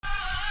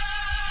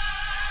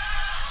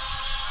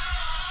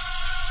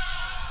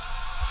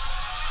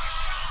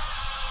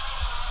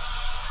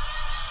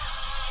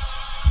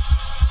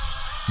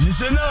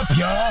Listen up,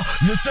 y'all.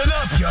 Listen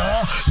up,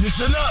 y'all.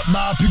 Listen up,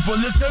 my people.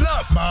 Listen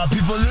up, my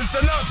people.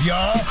 Listen up,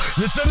 y'all.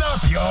 Listen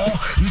up, y'all.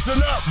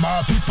 Listen up,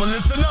 my people.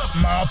 Listen up,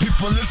 my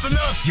people. Listen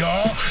up,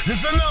 y'all.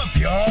 Listen up,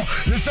 y'all.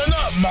 Listen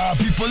up, my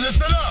people.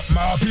 Listen up,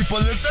 my people.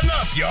 Listen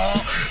up, y'all.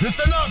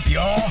 Listen up,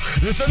 y'all.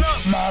 Listen up,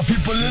 my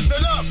people.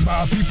 Listen up,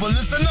 my people.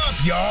 Listen up,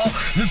 y'all.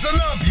 Listen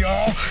up,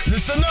 y'all.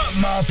 Listen up,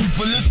 my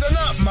people. Listen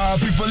up, my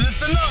people.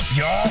 Listen up,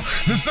 y'all.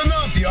 Listen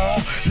up, y'all.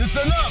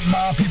 Listen up,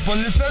 my people.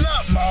 Listen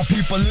up, my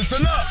people.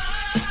 Listen up.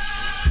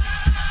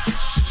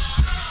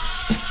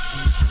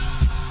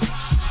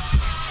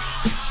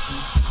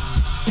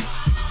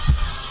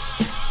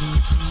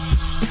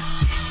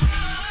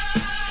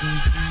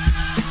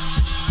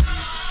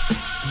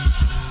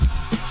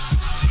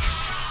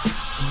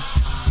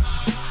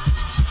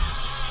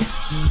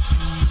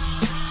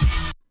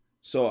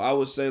 So I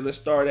would say let's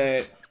start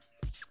at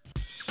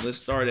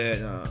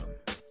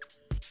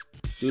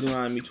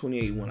Deuteronomy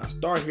 28:1. I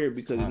start here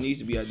because it needs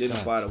to be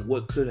identified of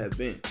what could have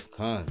been.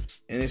 And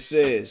it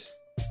says,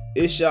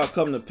 "It shall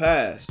come to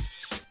pass,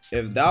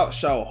 if thou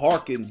shalt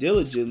hearken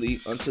diligently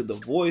unto the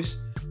voice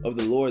of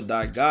the Lord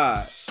thy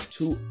God,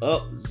 to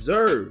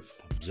observe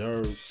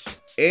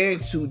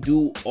and to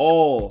do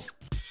all,"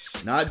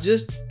 not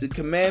just the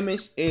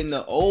commandments in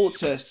the Old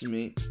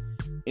Testament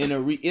and the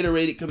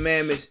reiterated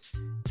commandments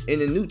in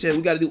the New Testament.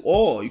 We got to do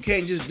all. You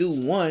can't just do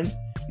one.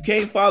 You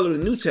can't follow the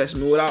New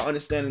Testament without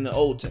understanding the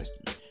Old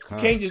Testament. You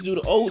can't just do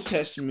the Old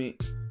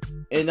Testament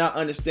and not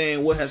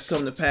understand what has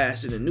come to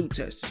pass in the New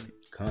Testament.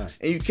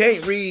 And you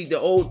can't read the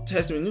Old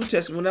Testament, New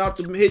Testament without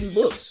the hidden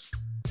books.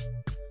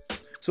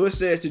 So it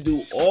says to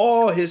do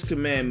all his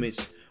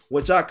commandments,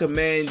 which I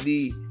command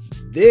thee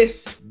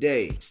this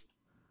day.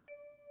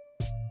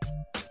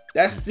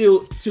 That's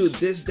still to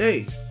this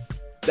day,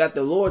 that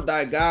the Lord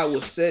thy God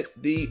will set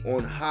thee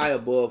on high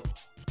above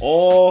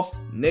all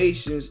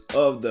nations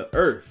of the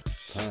earth.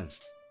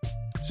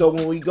 So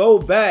when we go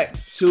back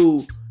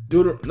to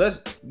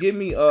let's give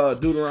me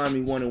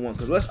Deuteronomy 1:1,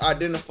 because let's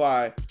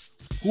identify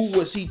who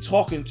was he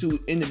talking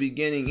to in the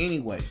beginning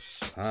anyway.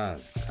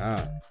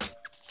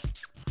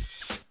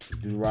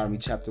 Deuteronomy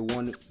chapter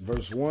 1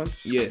 verse 1.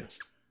 Yeah.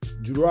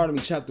 Deuteronomy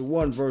chapter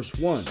 1 verse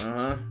 1.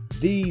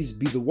 These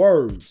be the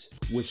words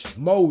which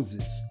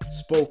Moses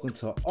spoke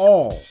unto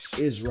all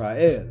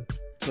Israel.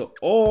 To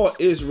all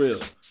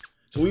Israel.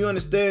 So we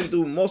understand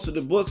through most of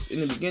the books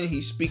in the beginning,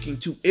 he's speaking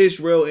to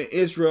Israel and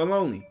Israel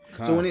only.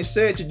 So when it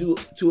said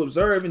to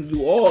observe and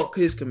do all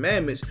his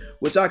commandments,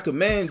 which I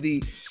command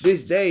thee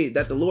this day,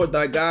 that the Lord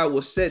thy God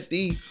will set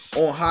thee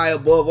on high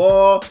above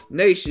all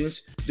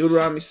nations,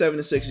 Deuteronomy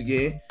 7:6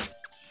 again.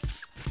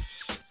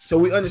 So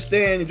we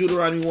understand in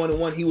Deuteronomy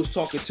 1:1, he was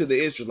talking to the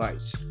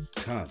Israelites.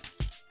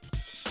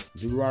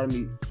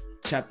 Deuteronomy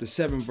chapter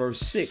 7 verse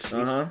 6.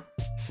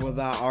 For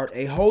thou art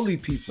a holy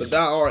people. But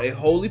thou art a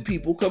holy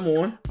people, come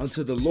on,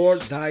 unto the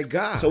Lord thy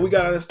God. So we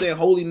gotta understand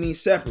holy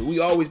means separate. We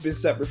always been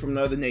separate from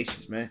the other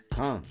nations, man.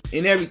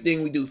 In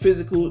everything we do,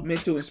 physical,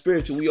 mental, and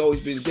spiritual, we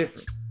always been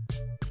different.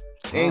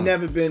 Ain't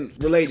never been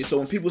related. So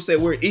when people say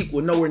we're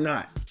equal, no, we're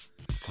not.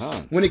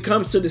 When it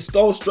comes to the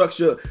skull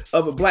structure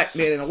of a black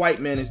man and a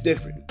white man, it's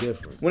different.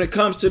 When it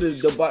comes to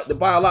the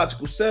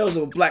biological cells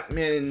of a black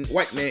man and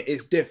white man,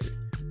 it's different.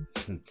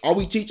 Are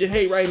we teaching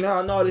hate right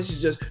now? No, this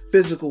is just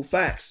physical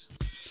facts.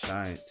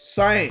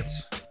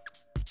 Science.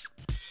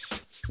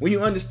 When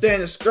you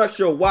understand the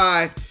structure of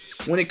why,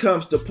 when it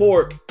comes to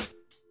pork,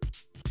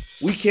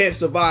 we can't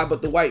survive,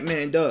 but the white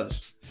man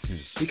does,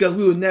 because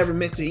we were never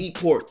meant to eat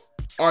pork.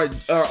 Our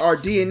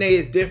DNA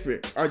is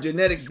different. Our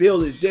genetic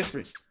build is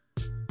different.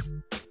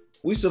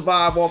 We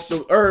survive off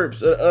the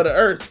herbs of the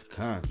earth.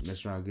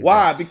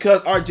 Why?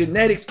 Because our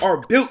genetics are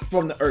built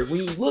from the earth. When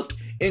you look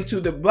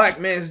into the black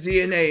man's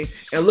DNA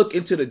and look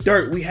into the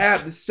dirt, we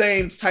have the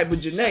same type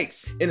of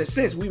genetics. In a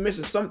sense, we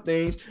missing some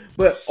things,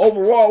 but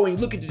overall, when you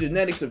look at the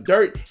genetics of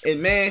dirt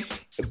and man,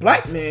 the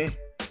black man,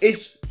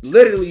 it's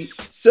literally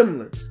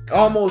similar,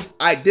 almost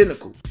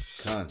identical.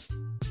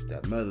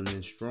 That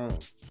melanin strong.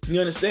 You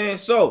understand?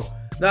 So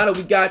now that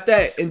we got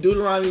that, in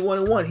Deuteronomy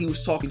 1:1, he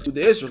was talking to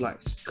the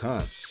Israelites.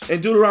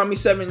 In Deuteronomy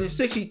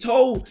 7:6, he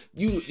told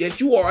you that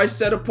you are a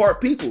set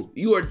apart people.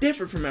 You are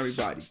different from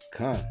everybody.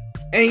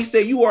 And he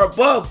said you are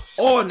above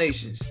all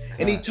nations.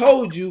 And he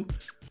told you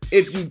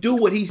if you do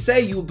what he say,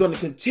 you're going to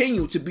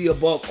continue to be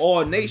above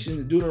all nations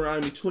in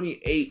Deuteronomy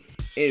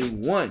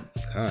 28:1.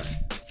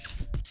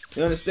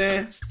 You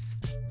understand?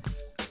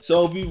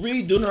 So if you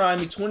read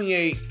Deuteronomy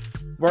 28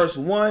 verse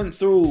 1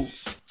 through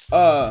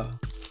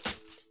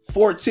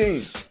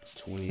 14.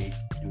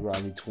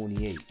 Deuteronomy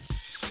 28.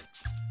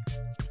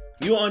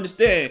 You'll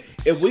understand,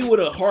 if we would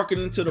have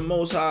hearkened into the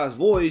Most High's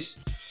voice,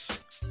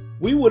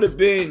 we would have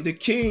been the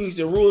kings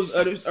and rulers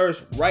of this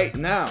earth right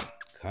now.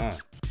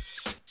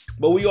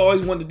 But we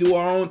always wanted to do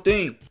our own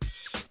thing.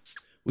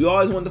 We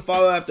always wanted to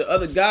follow after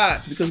other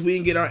gods because we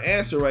didn't get our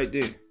answer right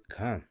there.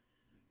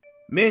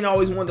 Men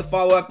always wanted to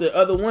follow after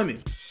other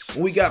women.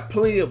 And we got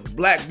plenty of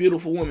black,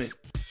 beautiful women.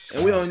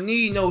 And we don't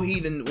need no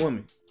heathen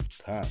woman.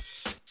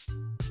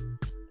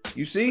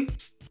 You see?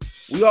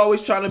 We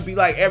always trying to be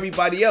like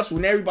everybody else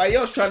when everybody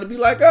else trying to be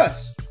like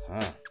us.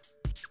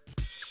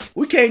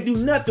 We can't do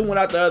nothing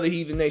without the other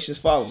heathen nations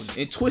following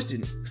and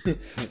twisting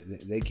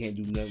it. They can't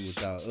do nothing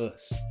without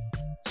us.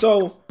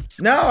 So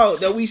now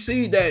that we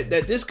see that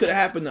this could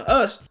happen to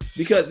us,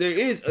 because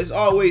it's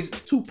always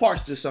two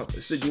parts to something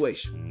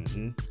situation.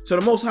 Mm-hmm. So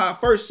the Most High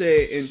first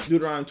said in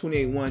Deuteronomy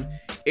 28:1,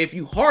 if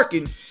you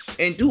hearken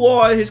and do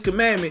all his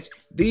commandments,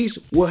 these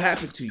will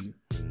happen to you.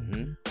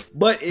 Mm-hmm.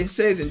 But it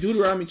says in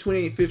Deuteronomy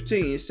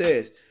 28:15, it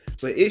says,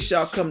 but it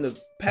shall come to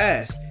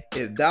pass,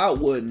 if thou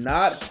would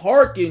not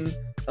hearken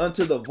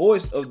unto the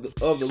voice of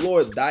the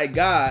Lord thy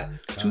God,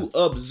 to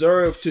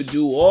observe to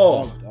do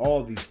all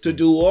these things, to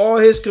do all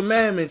his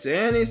commandments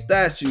and his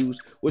statutes,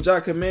 which I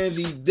command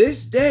thee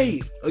this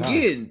day,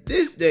 again,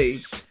 this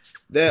day,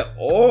 that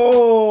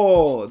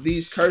all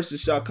these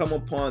curses shall come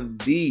upon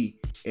thee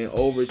and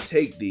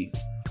overtake thee.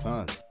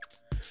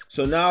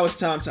 So now it's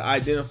time to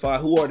identify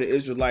who are the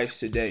Israelites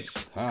today.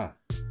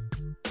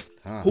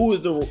 Who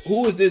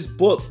is this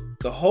book,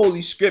 the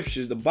Holy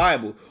Scriptures, the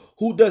Bible?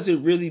 Who does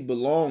it really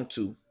belong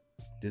to?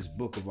 This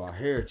book of our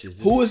heritage.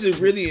 Who is it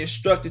really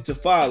instructed to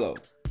follow?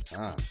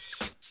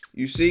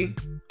 You see?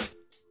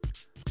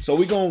 So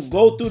we're going to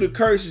go through the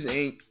curses,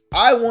 and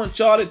I want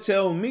y'all to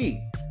tell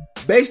me,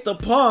 based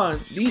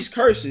upon these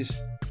curses,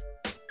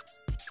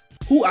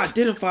 who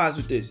identifies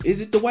with this?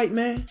 Is it the white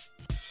man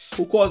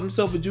who calls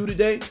himself a Jew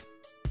today?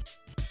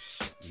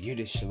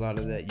 Yiddish, a lot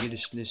of that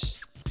Yiddishness.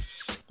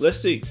 Let's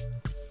see.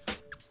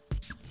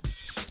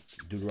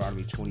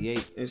 Deuteronomy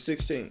 28 and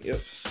 16. Yep.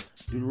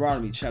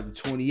 Deuteronomy chapter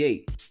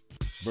 28.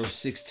 Verse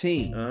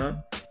 16,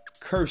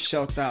 cursed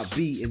shalt thou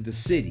be in the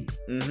city,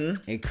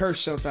 and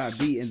cursed shalt thou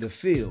be in the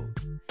field.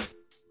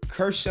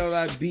 Cursed shall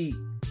thou be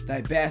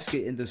thy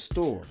basket in the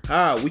store.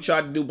 We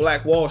tried to do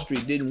Black Wall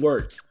Street, didn't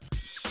work.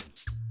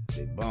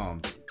 They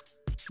bombed.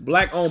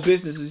 Black-owned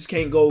businesses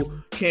can't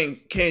do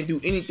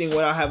anything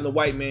without having the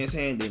white man's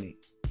hand in it.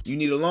 You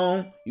need a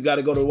loan, you got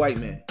to go to the white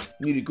man.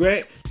 You need a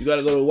grant, you got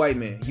to go to the white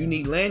man. You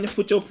need land to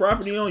put your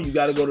property on, you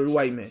got to go to the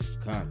white man.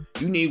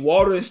 You need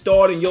water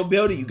installed in your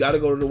building, you got to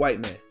go to the white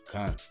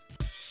man.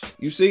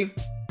 You see?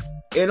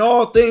 In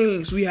all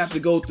things, we have to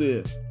go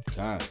through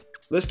it.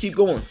 Let's keep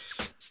going.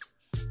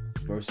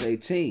 Verse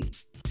 18.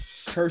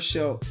 Cursed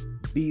shall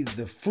be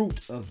the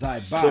fruit of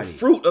thy body. The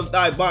fruit of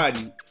thy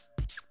body.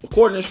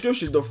 According to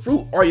scriptures, the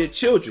fruit are your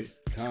children.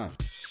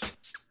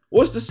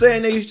 What's the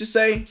saying they used to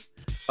say?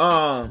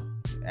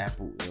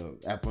 Apple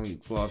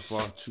ain't far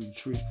to the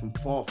tree,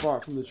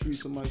 far from the tree,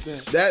 something like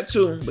that. That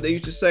too, but they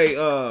used to say,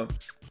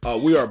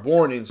 we are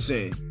born in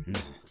sin.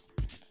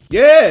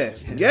 Yeah,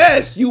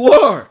 yes, you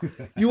are.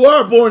 You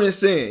are born in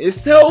sin.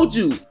 It's told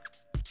you.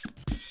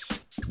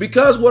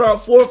 Because what our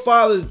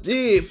forefathers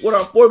did, what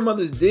our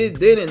foremothers did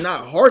then and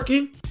not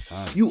hearken,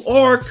 you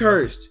are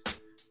cursed.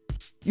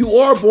 You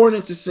are born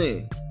into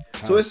sin.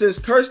 So it says,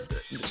 cursed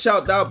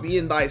shalt thou be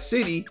in thy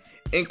city,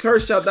 and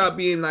cursed shalt thou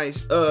be in thy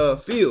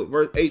field.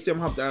 Verse 18,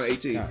 hop down to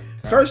 18.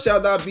 Cursed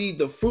shalt thou be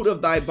the fruit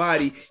of thy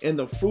body and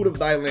the fruit of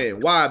thy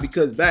land. Why?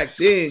 Because back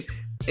then,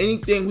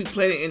 anything we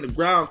planted in the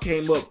ground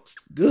came up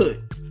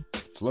good.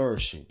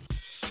 Flourishing.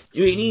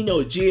 You ain't need no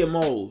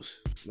GMOs.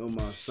 No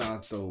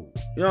Monsanto.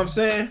 You know what I'm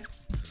saying?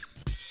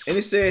 And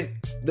it says,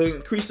 the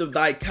increase of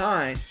thy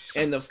kind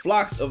and the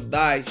flocks of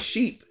thy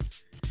sheep.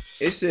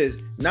 It says,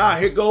 now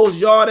here goes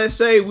y'all that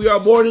say we are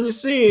born into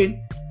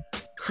sin.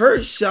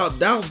 Cursed shalt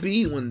thou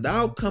be when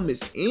thou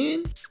comest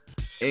in,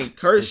 and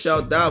cursed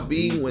shalt thou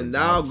be when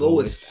thou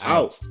goest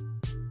out.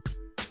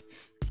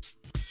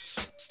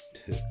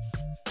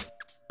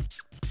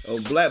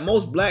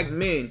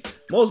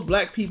 Most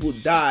black people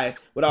die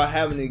without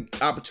having the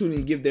opportunity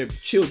to give their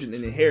children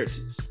an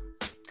inheritance.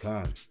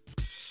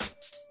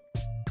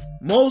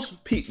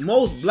 Most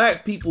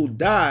black people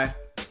die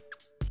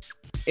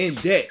in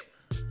debt.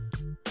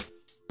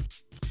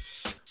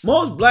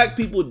 Most black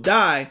people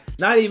die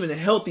not even a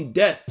healthy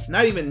death,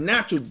 not even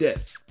natural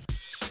death.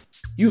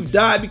 You've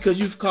died because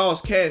you've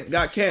got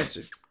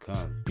cancer.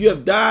 You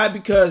have died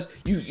because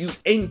you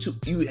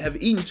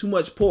have eaten too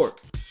much pork.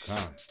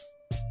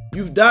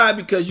 You've died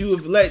because you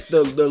have let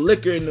the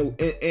liquor and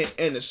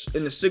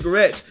the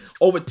cigarettes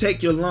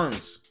overtake your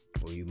lungs.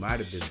 Or you might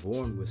have been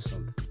born with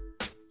something.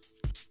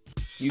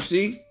 You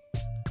see?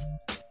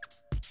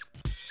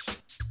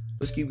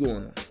 Let's keep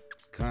going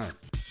on.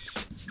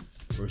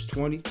 Verse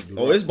 20.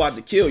 Oh, this about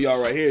to kill y'all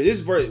right here. This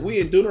verse, we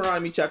in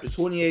Deuteronomy chapter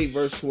 28,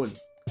 verse 20.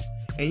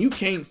 And you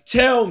can't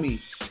tell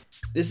me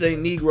this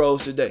ain't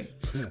Negroes today.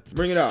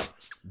 Bring it out.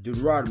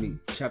 Deuteronomy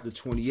chapter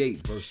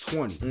 28, verse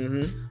 20.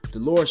 The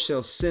Lord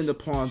shall send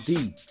upon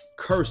thee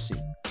cursing,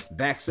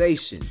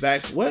 vexation.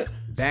 What?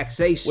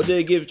 Vexation. What did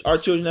they give our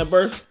children at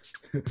birth?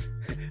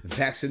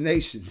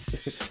 Vaccinations.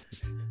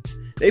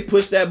 They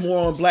push that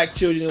more on black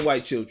children than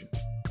white children.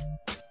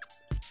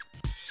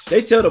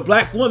 They tell the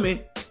black woman,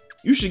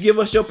 you should give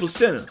us your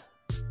placenta.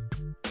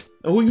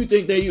 And who you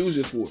think they use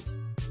it for?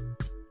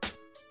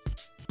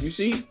 You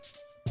see?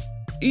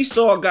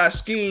 Esau got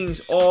schemes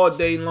all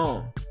day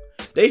long.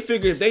 They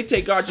figure if they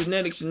take our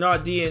genetics and our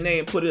DNA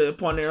and put it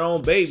upon their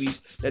own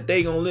babies, that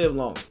they gonna live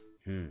longer.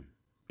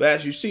 But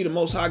as you see, the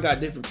Most High got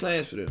different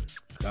plans for them.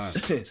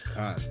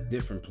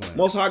 Different plans.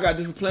 Most High got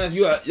different plans.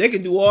 They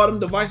can do all them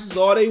devices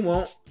all they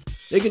want.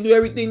 They can do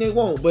everything they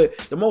want. But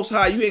the Most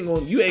High, you ain't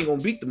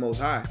gonna beat the Most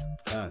High.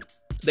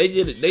 They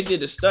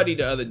did a study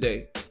the other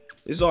day.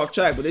 It's off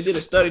track, but they did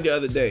a study the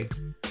other day.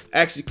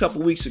 Actually, a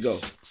couple weeks ago.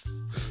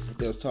 What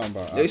they was talking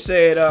about? They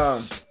said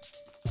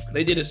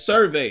they did a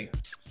survey.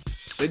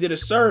 They did a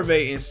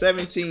survey in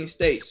 17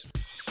 states.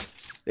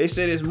 They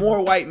said there's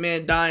more white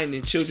men dying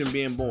than children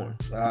being born.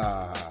 Ain't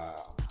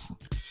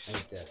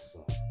that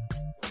something?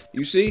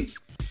 You see?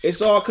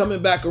 It's all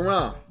coming back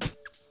around.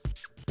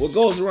 What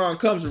goes around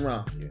comes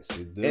around. Yes,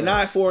 it does. An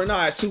eye for an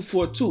eye, tooth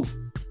for a tooth.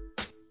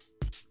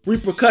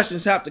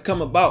 Repercussions have to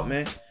come about,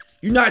 man.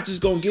 You're not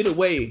just gonna get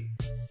away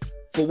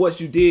for what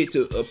you did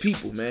to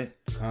people, man.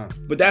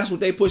 But that's what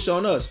they push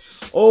on us.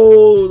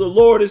 Oh, the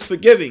Lord is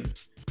forgiving.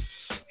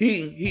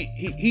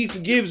 He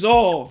forgives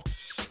all.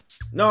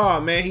 Nah,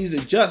 man, he's a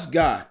just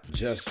God.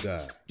 Just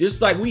God. Just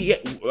like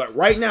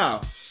right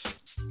now,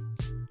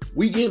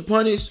 we getting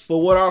punished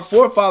for what our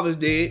forefathers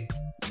did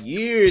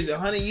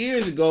 100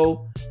 years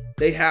ago.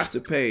 They have to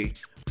pay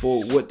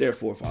for what their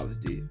forefathers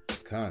did.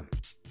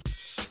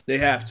 They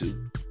have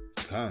to.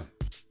 Well,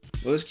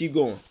 let's keep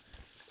going.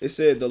 It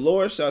said, the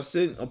Lord shall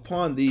send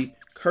upon thee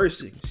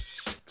cursings,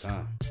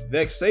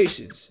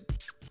 vexations,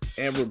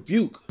 and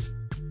rebuke,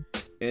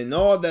 and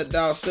all that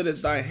thou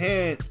settest thy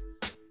hand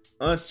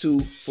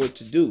unto for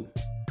to do,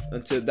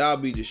 until thou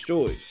be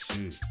destroyed,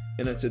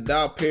 and until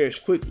thou perish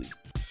quickly,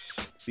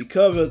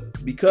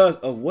 because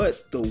of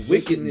what the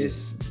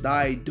wickedness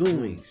thy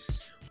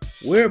doings,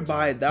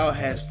 whereby thou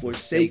hast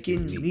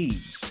forsaken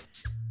me.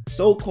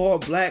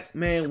 So-called black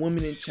man,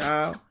 woman, and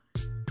child,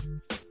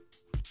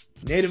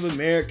 Native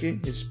American,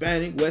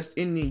 Hispanic, West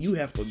Indian, you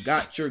have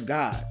forgot your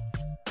God.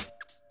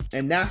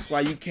 And that's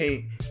why you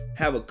can't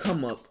have a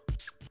come up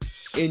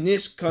in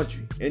this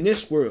country, in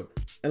this world,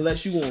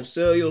 unless you gonna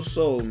sell your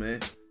soul,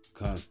 man.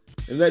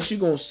 Unless you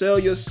gonna sell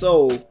your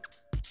soul,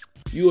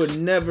 you are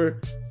never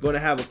gonna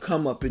have a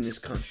come up in this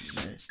country,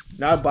 man.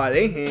 Not by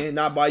their hand,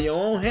 not by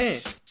your own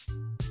hand.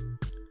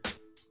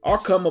 Our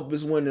come up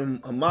is when the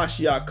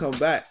Hamashiach come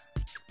back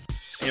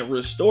and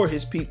restore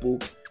his people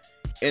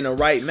in a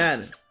right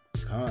manner.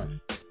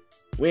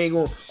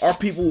 Our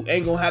people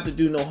ain't gonna have to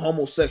do no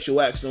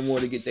homosexual acts no more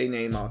to get their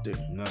name out there.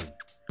 None.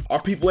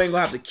 Our people ain't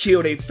gonna have to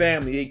kill their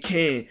family. They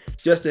can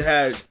just to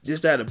have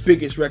the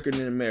biggest record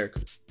in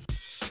America.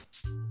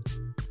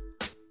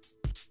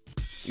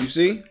 You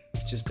see?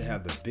 Just to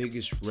have the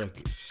biggest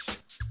record.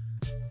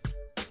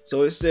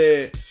 So it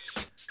said,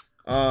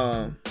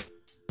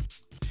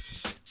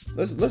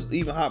 let's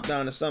even hop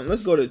down to something.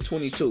 Let's go to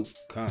 22.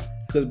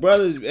 Because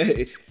brothers,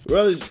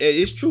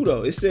 it's true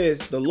though. It says,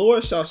 the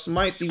Lord shall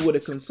smite thee with a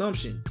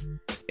consumption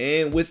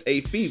and with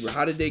a fever.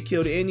 How did they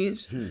kill the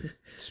Indians?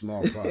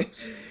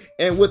 Smallpox.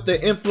 And with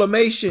the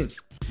inflammation.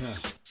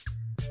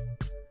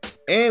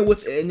 And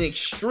with an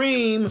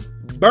extreme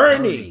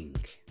burning.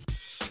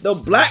 The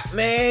black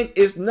man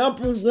is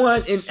number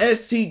one in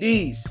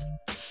STDs.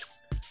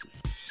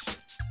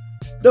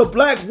 The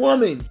black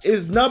woman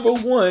is number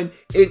one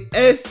in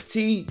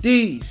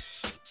STDs.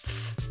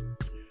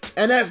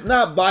 And that's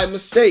not by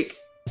mistake.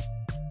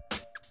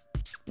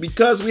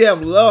 Because we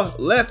have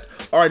left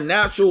our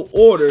natural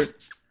order.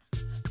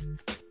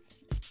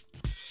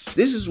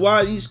 This is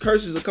why these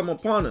curses are coming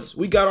upon us.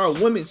 We got our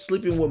women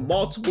sleeping with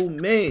multiple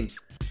men.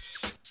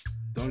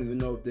 Don't even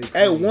know if they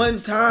clean. At one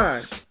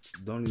time.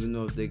 Don't even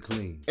know if they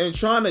clean. And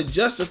trying to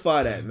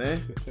justify that,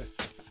 man.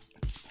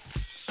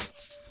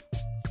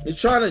 They're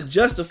trying to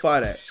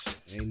justify that.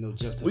 Ain't no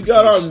justification. We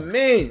got our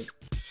men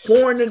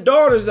whoring the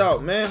daughters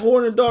out, man.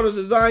 Whoring the daughters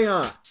of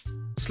Zion.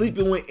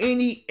 Sleeping with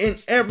any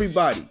and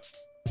everybody.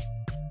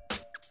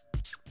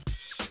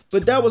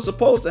 But that was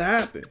supposed to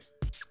happen.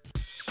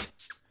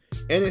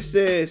 And it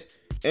says,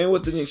 and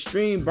with an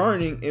extreme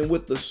burning and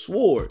with the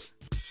sword.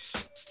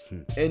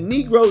 And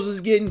Negroes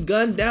is getting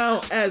gunned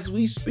down as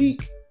we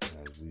speak.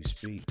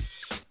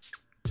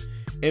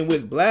 And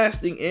with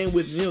blasting and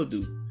with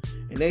mildew.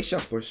 And they shall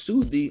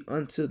pursue thee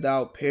until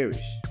thou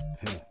perish.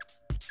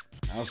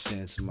 I was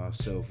saying to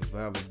myself, if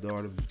I have a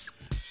daughter,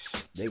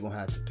 they gonna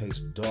have to pay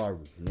some dowry,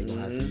 and they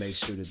gonna have to make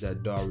sure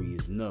that dowry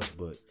is enough.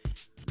 But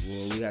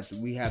well, we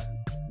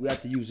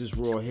have to use this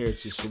royal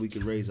heritage so we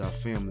can raise our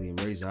family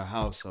and raise our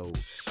household,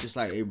 just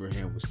like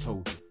Abraham was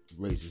told to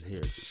raise his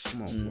heritage.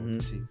 Come on,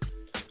 T.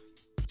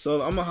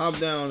 So I'm gonna hop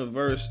down to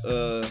verse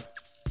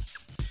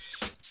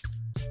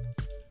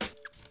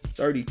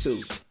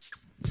 32.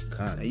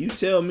 Now you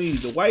tell me,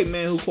 the white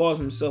man who calls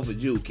himself a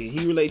Jew, can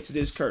he relate to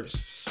this curse?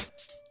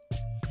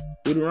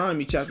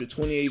 Deuteronomy chapter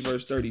 28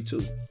 verse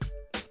 32.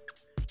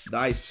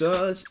 Thy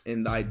sons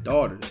and thy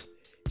daughters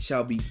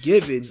shall be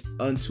given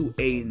unto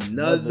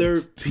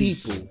another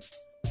people.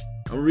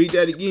 I'm gonna read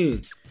that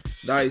again.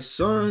 Thy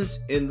sons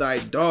and thy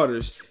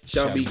daughters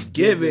shall be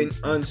given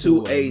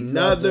unto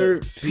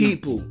another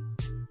people.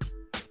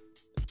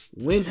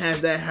 When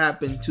has that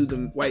happened to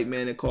the white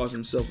man that calls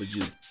himself a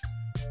Jew?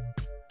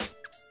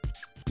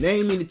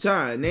 Name me the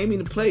time. Name me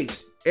the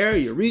place,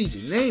 area,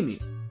 region. Name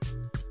it.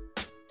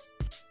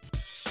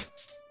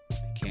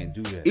 Can't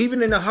do that.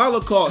 Even in the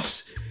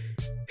Holocaust,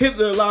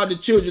 Hitler allowed the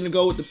children to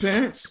go with the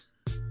parents.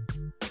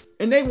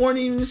 And they weren't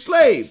even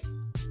enslaved.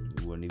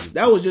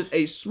 That was just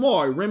a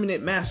small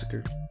remnant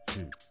massacre.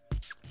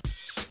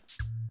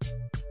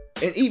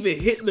 And even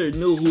Hitler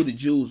knew who the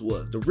Jews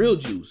was, the real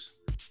Jews.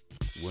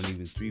 Wasn't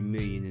even 3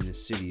 million in the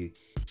city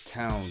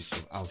towns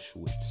of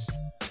Auschwitz.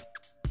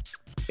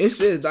 It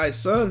says, thy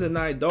sons and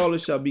thy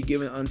daughters shall be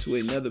given unto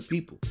another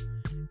people,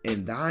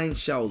 and thine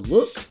shall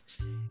look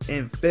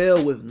and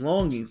fail with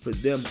longing for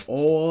them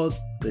all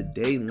the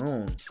day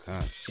long.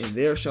 God. And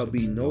there shall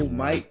be no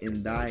might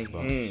in thy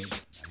hand.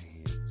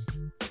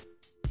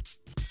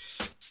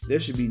 There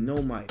should be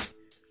no might.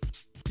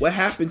 What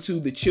happened to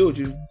the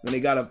children when they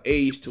got of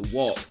age to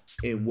walk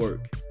and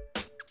work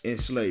in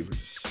slavery?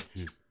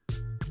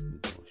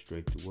 Go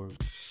straight to work.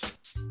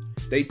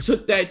 They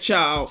took that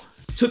child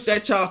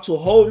to a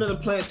whole nother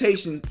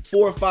plantation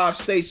 4 or 5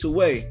 states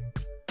away.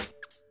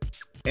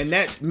 And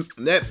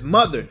that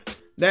mother,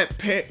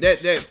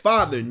 that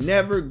father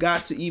never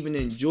got to even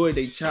enjoy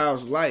their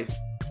child's life.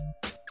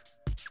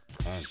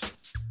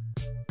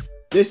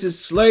 This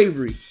is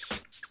slavery.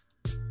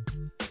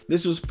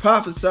 This was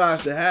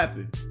prophesied to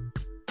happen.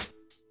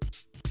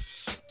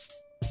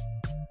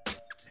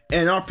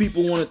 And our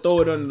people want to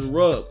throw it under the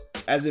rug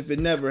as if it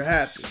never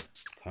happened.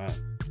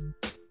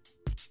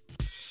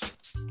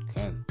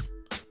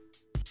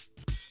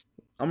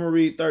 I'm going to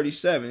read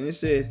 37. It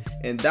says,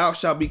 and thou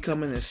shalt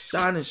become an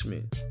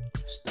astonishment.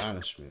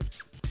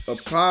 A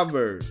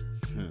proverb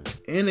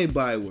and a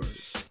byword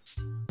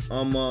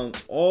among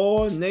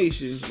all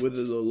nations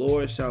whither the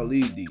Lord shall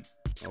lead thee.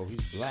 Oh,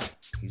 he's black.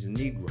 He's a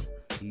Negro.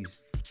 He's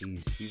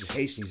a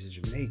Haitian. He's a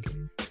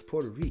Jamaican. He's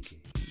Puerto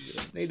Rican. He's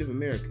a Native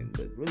American.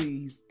 But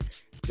really,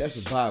 that's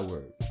a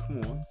byword.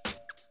 Come on.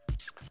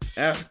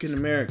 African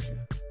American,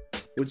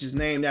 which is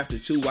named after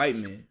 2 white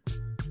men.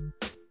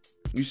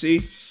 You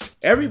see?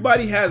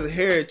 Everybody has a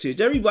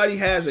heritage. Everybody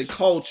has a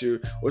culture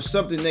or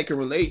something they can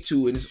relate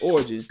to in its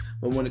origins.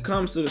 But when it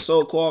comes to the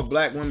so-called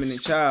black woman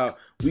and child,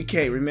 we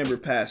can't remember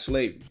past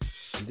slavery.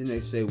 And then they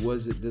say,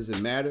 does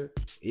it matter?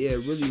 Yeah,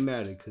 it really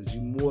matters because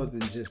you're more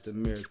than just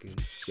American.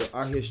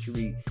 Our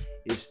history,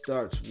 it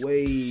starts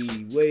way,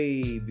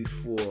 way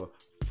before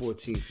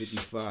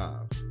 1455.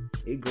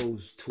 It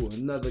goes to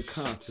another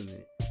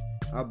continent.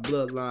 Our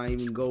bloodline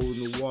even goes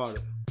in the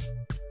water.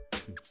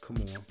 Come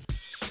on.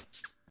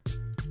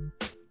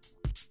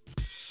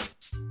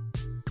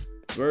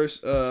 Verse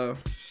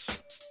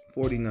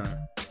 49.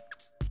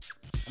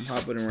 I'm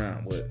hopping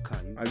around. What?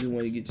 I just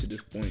want to get to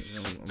this point.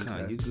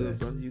 You good,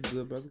 brother? You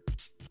good, brother?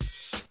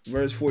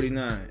 Verse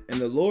 49.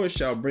 And the Lord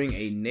shall bring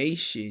a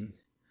nation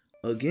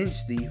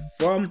against thee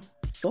from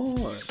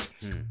far.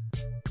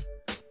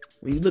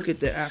 When you look at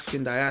the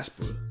African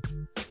diaspora,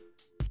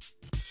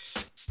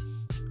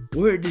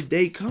 where did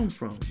they come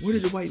from? Where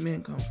did the white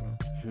man come from?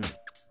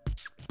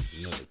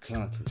 Another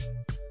continent.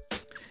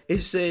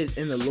 It says,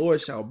 and the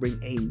Lord shall bring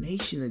a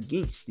nation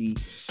against thee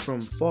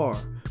from far,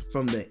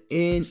 from the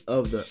end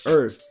of the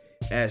earth,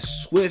 as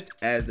swift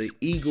as the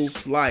eagle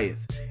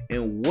flieth.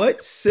 And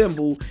what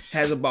symbol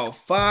has about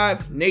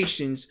 5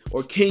 nations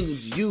or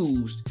kingdoms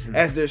used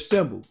as their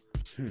symbol?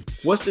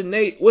 What's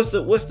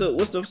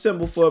the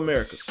symbol for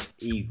America?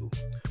 Eagle.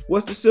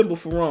 What's the symbol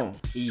for Rome?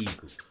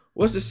 Eagle.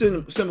 What's the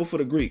symbol for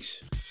the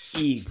Greeks?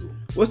 Eagle.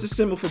 What's the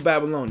symbol for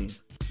Babylonian?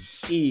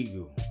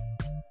 Eagle.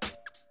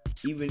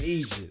 Even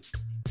Egypt.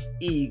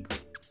 Eagle.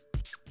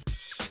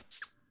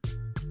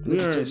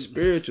 We're in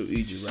spiritual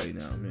Egypt right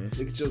now, man.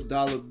 Look at your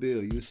dollar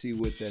bill. You'll see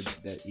what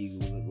that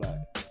eagle look like.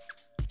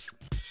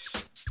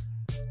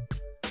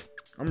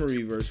 I'm going to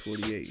read verse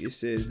 48. It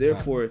says,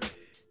 therefore,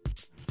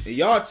 and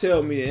y'all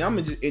tell me that I'm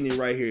going to just end it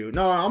right here.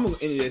 No, I'm going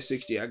to end it at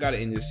 68. I got to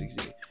end it at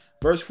 68.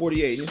 Verse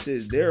 48, it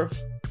says,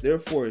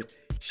 therefore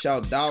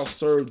shalt thou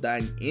serve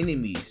thine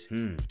enemies,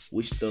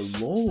 which the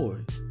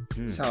Lord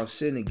shall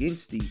send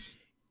against thee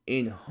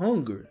in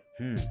hunger,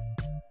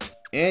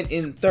 and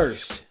in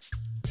thirst,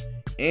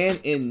 and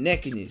in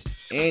nakedness,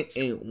 and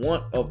in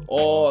want of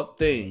all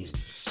things.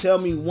 Tell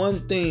me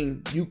one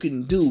thing you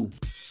can do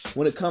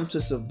when it comes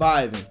to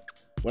surviving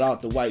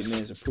without the white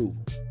man's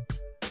approval.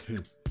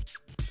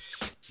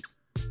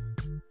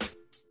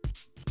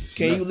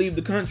 Can you leave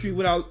the country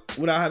without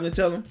having to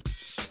tell him?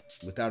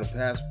 Without a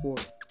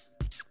passport?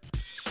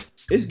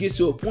 It gets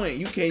to a point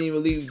you can't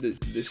even leave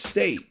the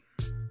state.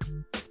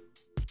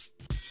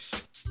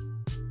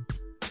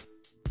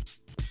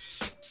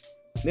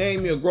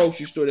 Name me a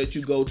grocery store that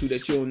you go to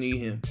that you don't need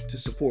him to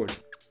support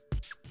it.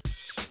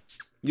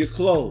 Your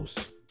clothes.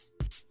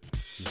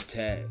 Your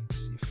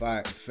tags. Your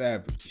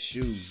fabric. Your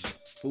shoes.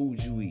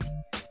 Food you eat.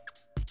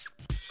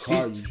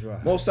 Car you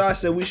drive. Mosiah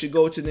said we should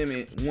go to them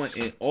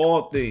in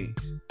all things.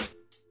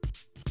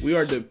 We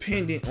are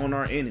dependent on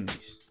our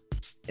enemies.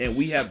 And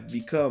we have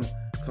become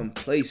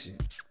complacent.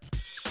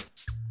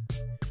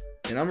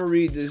 And I'm going to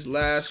read this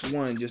last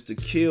one just to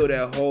kill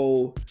that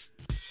whole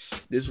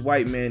this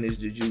white man is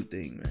the Jew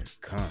thing, man.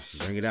 Come,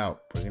 bring it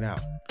out. Bring it out.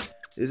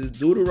 This is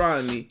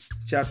Deuteronomy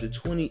chapter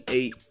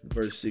 28,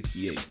 verse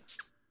 68.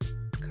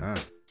 Come.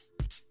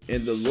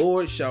 And the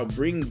Lord shall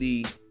bring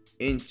thee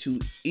into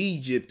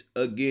Egypt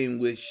again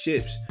with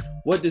ships.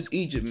 What does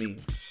Egypt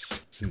mean?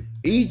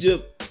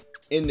 Egypt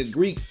in the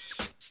Greek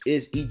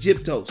is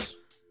Egyptos.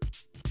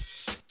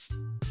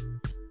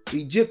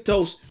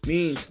 Egyptos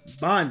means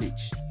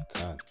bondage.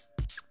 Come.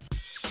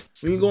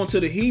 When you go into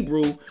the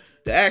Hebrew,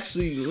 the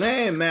actually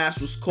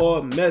landmass was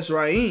called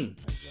Mizraim,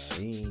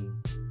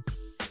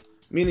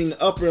 meaning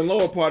the upper and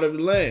lower part of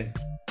the land.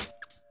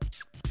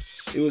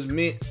 It was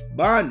meant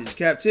bondage,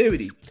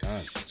 captivity.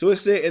 God. So it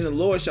said, and the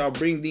Lord shall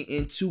bring thee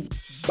into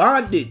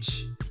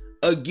bondage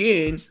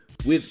again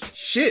with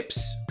ships.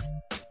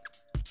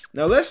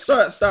 Now let's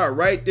start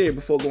right there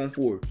before going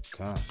forward.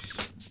 God.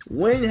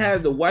 When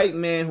has the white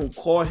man who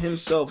called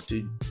himself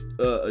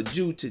a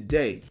Jew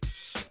today,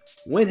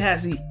 when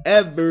has he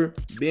ever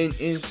been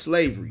in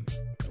slavery?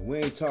 We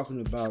ain't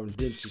talking about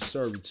indentured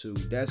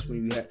servitude. That's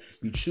when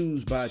you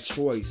choose by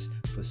choice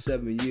for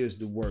 7 years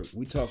to work.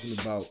 We talking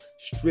about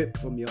stripped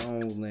from your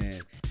own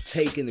land,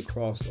 taken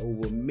across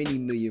over many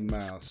million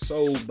miles,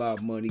 sold by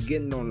money,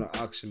 getting on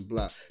the auction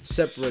block,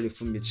 separated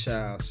from your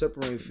child,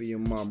 separated from your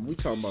mom. We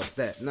talking about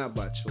that, not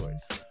by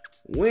choice.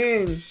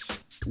 When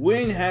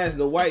has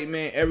the white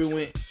man ever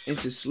went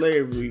into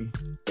slavery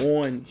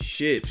on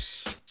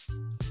ships?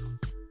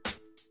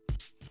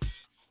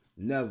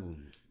 Never.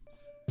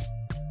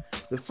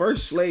 The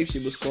first slave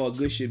ship was called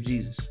Good Ship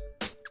Jesus.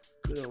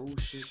 Good old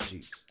ship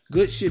Jesus.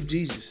 Good Ship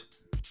Jesus.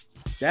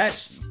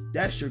 That's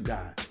your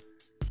God.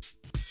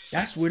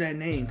 That's where that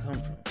name come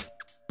from.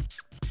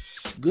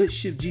 Good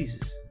Ship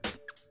Jesus.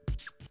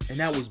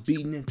 And that was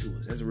beaten into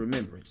us as a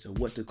remembrance of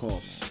what to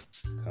call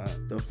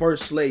on. The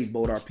first slave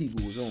boat our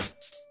people was on.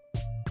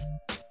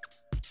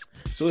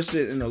 So it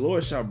says, and the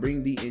Lord shall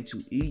bring thee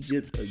into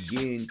Egypt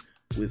again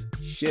with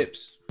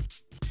ships.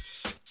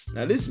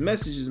 Now this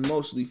message is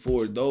mostly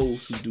for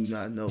those who do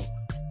not know.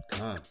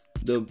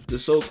 The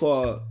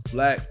so-called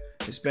Black,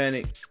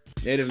 Hispanic,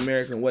 Native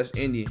American, West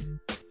Indian,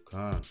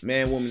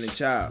 man, woman, and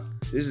child.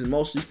 This is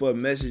mostly for a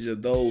message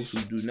of those who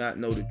do not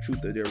know the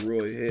truth of their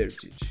royal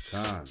heritage.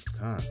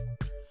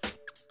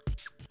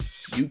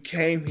 You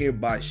came here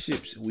by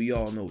ships. We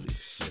all know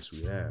this. Yes,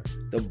 we have.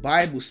 The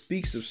Bible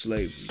speaks of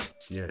slavery.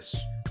 Yes.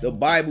 The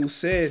Bible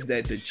says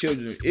that the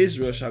children of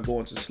Israel shall go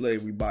into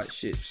slavery by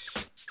ships.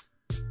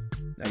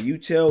 Now you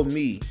tell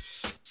me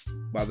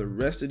by the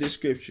rest of this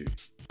scripture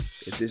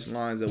if this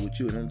lines up with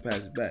you, and I'm gonna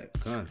pass it back.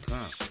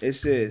 It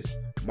says,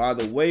 by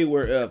the way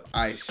whereof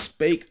I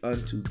spake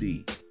unto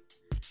thee,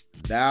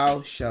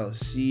 thou shalt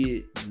see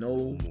it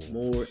no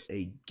more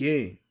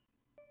again.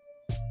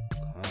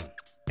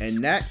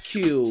 And that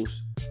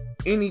kills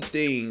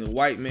anything a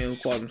white man who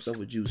calls himself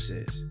a Jew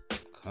says.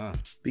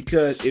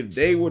 Because if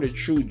they were the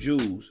true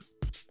Jews,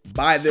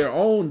 by their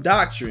own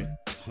doctrine,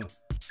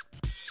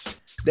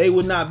 they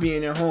would not be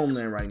in their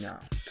homeland right now.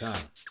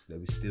 They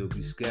would still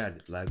be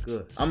scattered like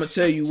us. I'm going to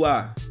tell you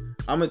why.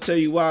 I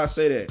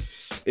say that.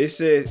 It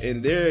says,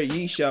 and there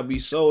ye shall be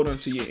sold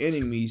unto your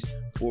enemies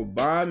for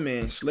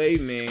bondman,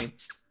 slave man,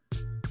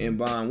 and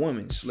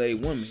bondwoman,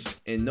 slave woman,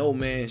 and no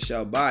man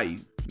shall buy you.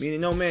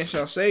 Meaning no man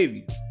shall save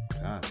you.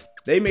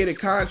 They made a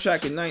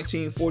contract in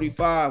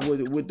 1945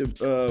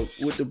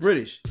 with the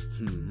British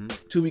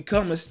to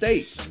become a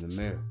state in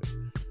America.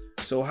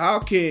 So how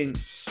can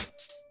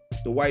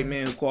the white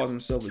man who calls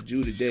himself a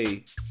Jew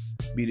today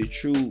be the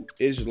true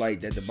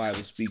Israelite that the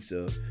Bible speaks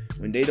of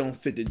when they don't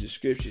fit the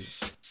description,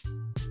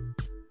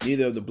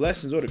 neither of the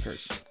blessings or the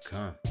curses?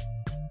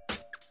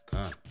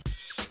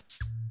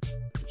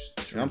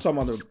 And I'm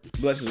talking about the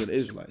blessings of the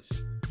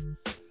Israelites.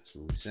 That's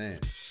what we're saying.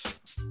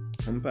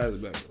 I'm gonna pass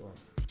it back.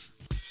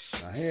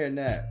 Now hearing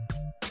that,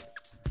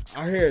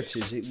 our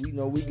heritage, we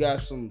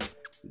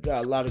got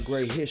a lot of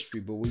great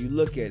history, but when you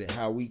look at it,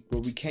 where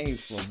we came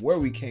from,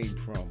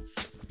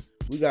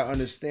 we gotta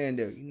understand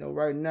that,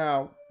 right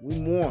now we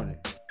mourning.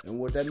 And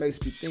what that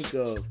makes me think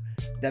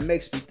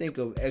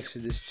of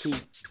Exodus 2,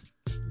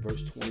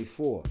 verse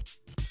 24.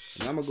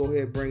 And I'm gonna go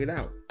ahead and bring it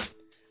out.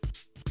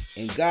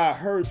 And God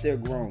heard their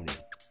groaning,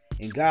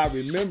 and God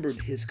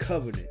remembered his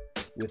covenant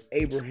with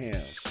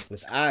Abraham,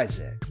 with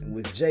Isaac, and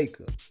with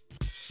Jacob.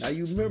 Now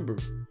you remember,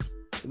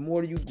 the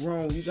more you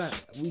groan, the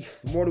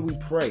more that we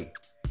pray,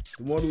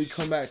 the more that we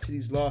come back to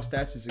these laws,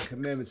 statutes, and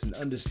commandments and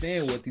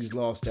understand what these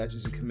laws,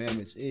 statutes, and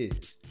commandments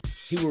is.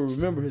 He will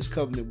remember his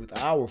covenant with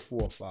our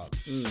forefathers,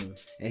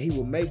 and he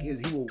will work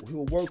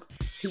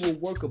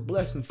a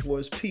blessing for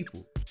his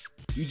people.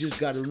 You just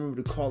got to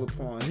remember to call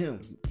upon him.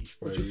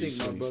 What you think,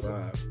 my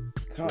brother?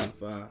 Come,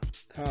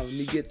 let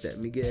me get that.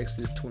 Let me get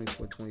Exodus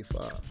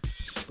 24:25.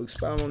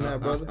 Expound on that,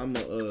 brother. I'm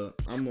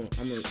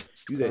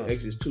you that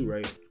Exodus 2,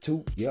 right?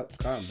 2. Yep.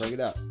 Come, bring it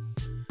out.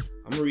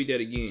 I'm gonna read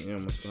that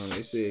again.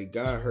 It said,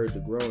 God heard the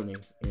groaning,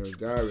 and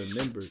God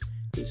remembered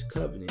his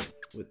covenant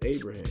with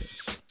Abraham,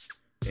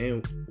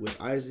 and with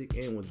Isaac,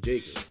 and with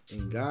Jacob.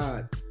 And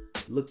God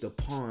looked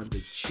upon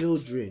the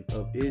children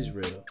of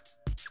Israel,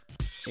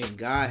 and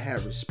God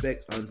had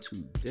respect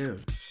unto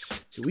them.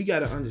 So we got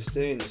to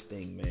understand this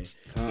thing, man.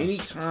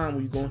 Anytime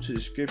we go into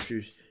the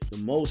scriptures, the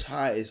Most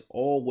High is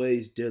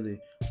always dealing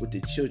with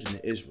the children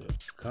of Israel.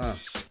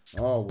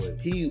 Always.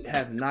 He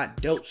have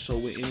not dealt so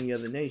with any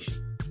other nation.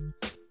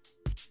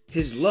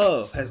 His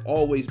love has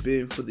always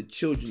been for the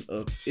children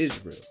of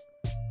Israel.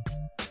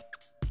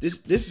 This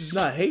is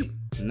not hate.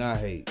 Not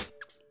hate.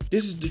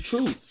 This is the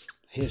truth.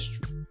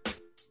 History.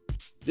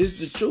 This is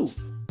the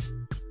truth.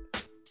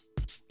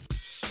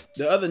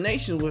 The other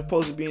nations were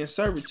supposed to be in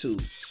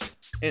servitude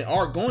and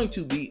are going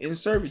to be in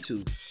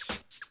servitude.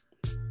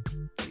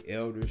 The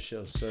elder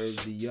shall serve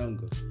the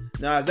younger.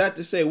 Now, is that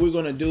to say we're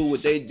going to do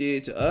what they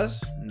did to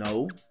us?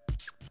 No.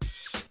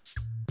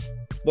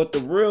 But the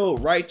real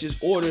righteous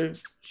order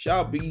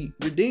shall be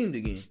redeemed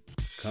again.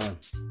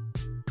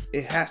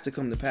 It has to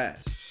come to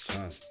pass.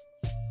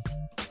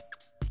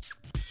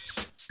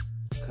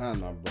 My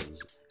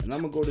brothers. And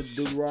I'm going to go to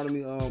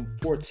Deuteronomy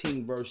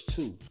 14 verse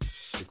 2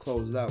 to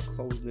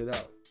closing it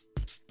out.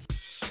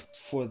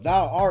 For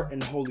thou art an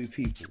holy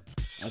people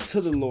unto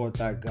the Lord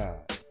thy God,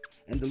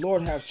 and the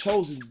Lord hath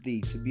chosen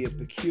thee to be a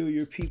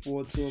peculiar people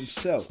unto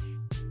himself.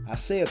 I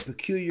say a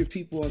peculiar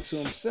people unto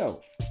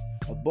himself,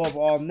 above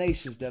all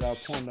nations that are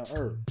upon the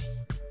earth.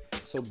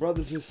 So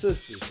brothers and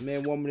sisters,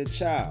 man, woman, and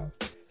child,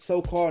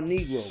 so-called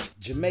Negro,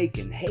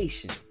 Jamaican,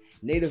 Haitian,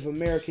 Native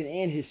American,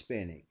 and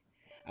Hispanic,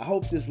 I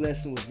hope this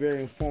lesson was very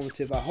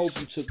informative. I hope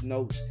you took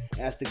notes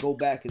as to go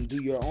back and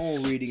do your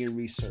own reading and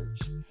research.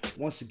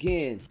 Once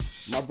again,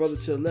 my brother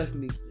to the left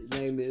me, his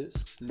name is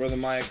Brother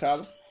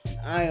Mayakala. And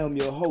I am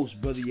your host,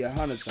 Brother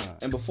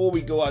Yohanathan. And before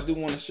we go, I do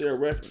want to share a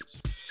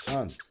reference.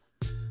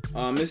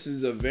 This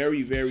is a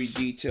very, very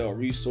detailed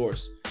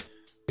resource.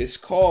 It's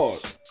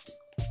called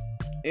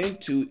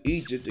Into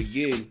Egypt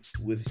Again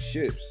with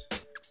Ships.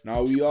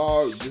 Now we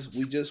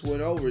just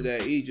went over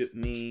that Egypt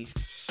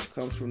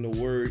comes from the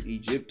word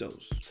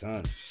Egyptos,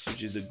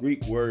 which is the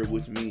Greek word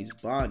which means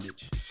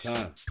bondage.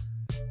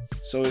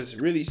 So it's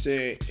really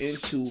saying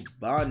into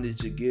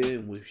bondage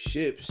again with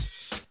ships.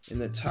 And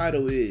the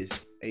title is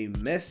A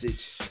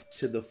Message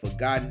to the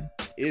Forgotten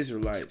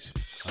Israelites,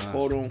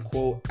 quote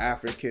unquote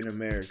African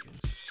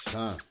Americans.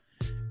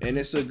 And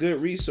it's a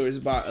good resource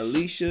by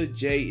Alicia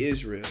J.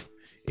 Israel.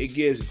 It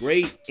gives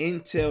great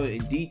intel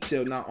and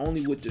detail, not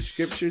only with the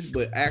scriptures,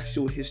 but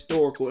actual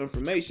historical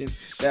information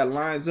that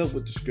lines up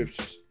with the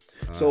scriptures.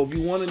 So if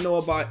you want to know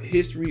about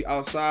history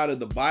outside of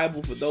the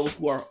Bible, for those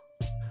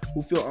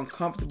who feel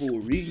uncomfortable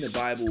with reading the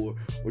Bible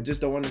or just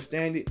don't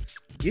understand it,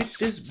 get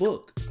this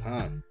book.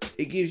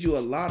 It gives you a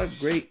lot of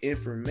great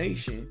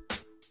information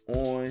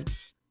on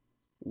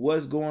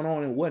what's going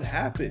on and what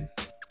happened.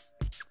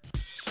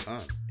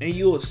 And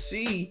you'll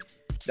see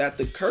that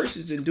the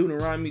curses in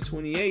Deuteronomy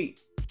 28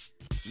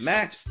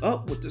 match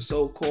up with the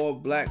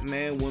so-called black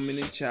man, woman,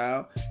 and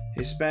child,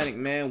 Hispanic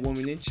man,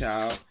 woman, and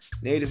child,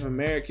 Native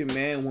American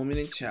man, woman,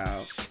 and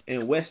child,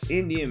 and West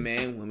Indian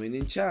man, woman,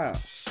 and child.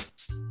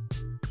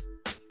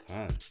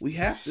 We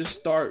have to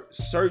start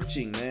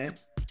searching, man.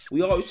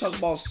 We always talk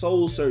about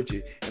soul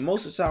searching, and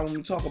most of the time when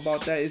we talk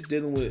about that, it's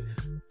dealing with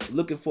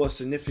looking for a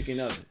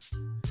significant other.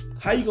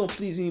 How you gonna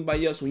please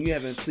anybody else when you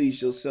haven't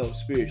pleased yourself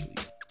spiritually?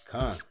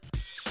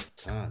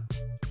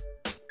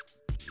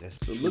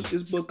 So look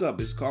this book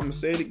up. It's called, I'm gonna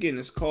say it again,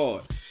 it's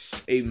called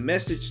A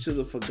Message to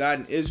the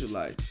Forgotten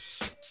Israelites,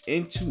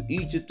 Into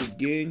Egypt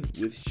Again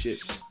with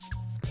Ships.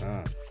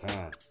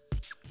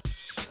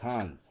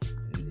 And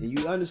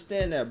you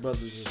understand that,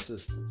 brothers and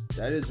sisters.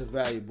 That is a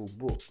valuable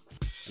book.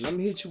 And let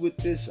me hit you with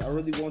this. I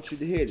really want you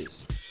to hear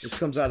this. This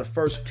comes out of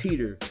 1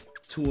 Peter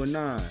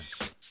 2:9.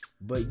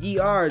 But ye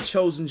are a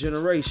chosen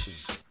generation,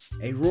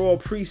 a royal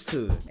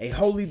priesthood, a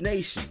holy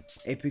nation,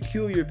 a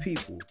peculiar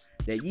people,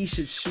 that ye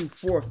should shew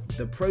forth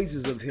the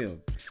praises of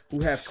him who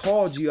hath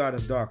called you out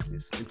of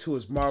darkness into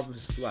his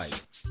marvelous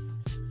light.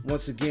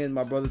 Once again,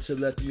 my brother to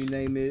the left of me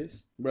name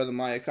is Brother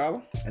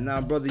Mayakala. And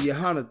I'm Brother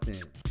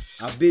Yohanathan.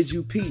 I bid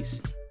you peace,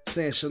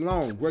 saying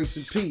shalom, grace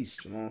and peace.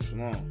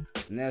 Shalom.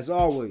 And as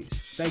always,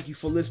 thank you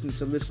for listening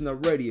to Listen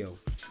Up Radio.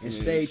 And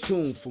stay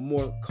tuned for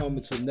more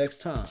coming till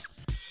next time.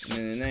 And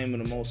in the name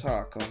of the Most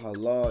High,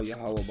 Kahala,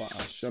 Yahweh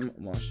Ba'ashem,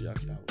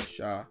 Mashiach Yahweh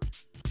Shah,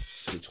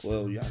 to the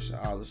 12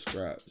 Yasha'Allah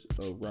scribes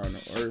around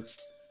the earth,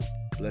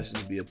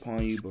 blessings be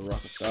upon you,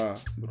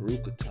 Barakatah,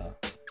 Barukatah,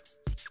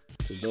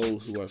 to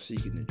those who are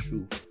seeking the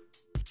truth.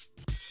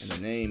 In the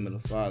name of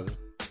the Father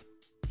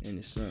and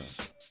the Son.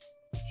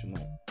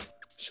 Shalom.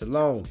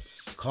 Shalom.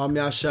 Call me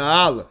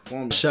Yasha'Allah.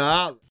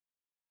 Yasha'Allah.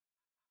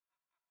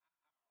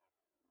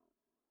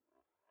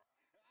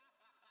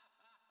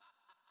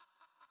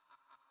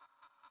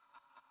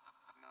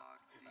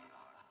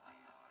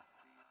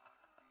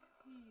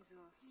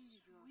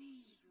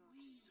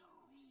 Jesus.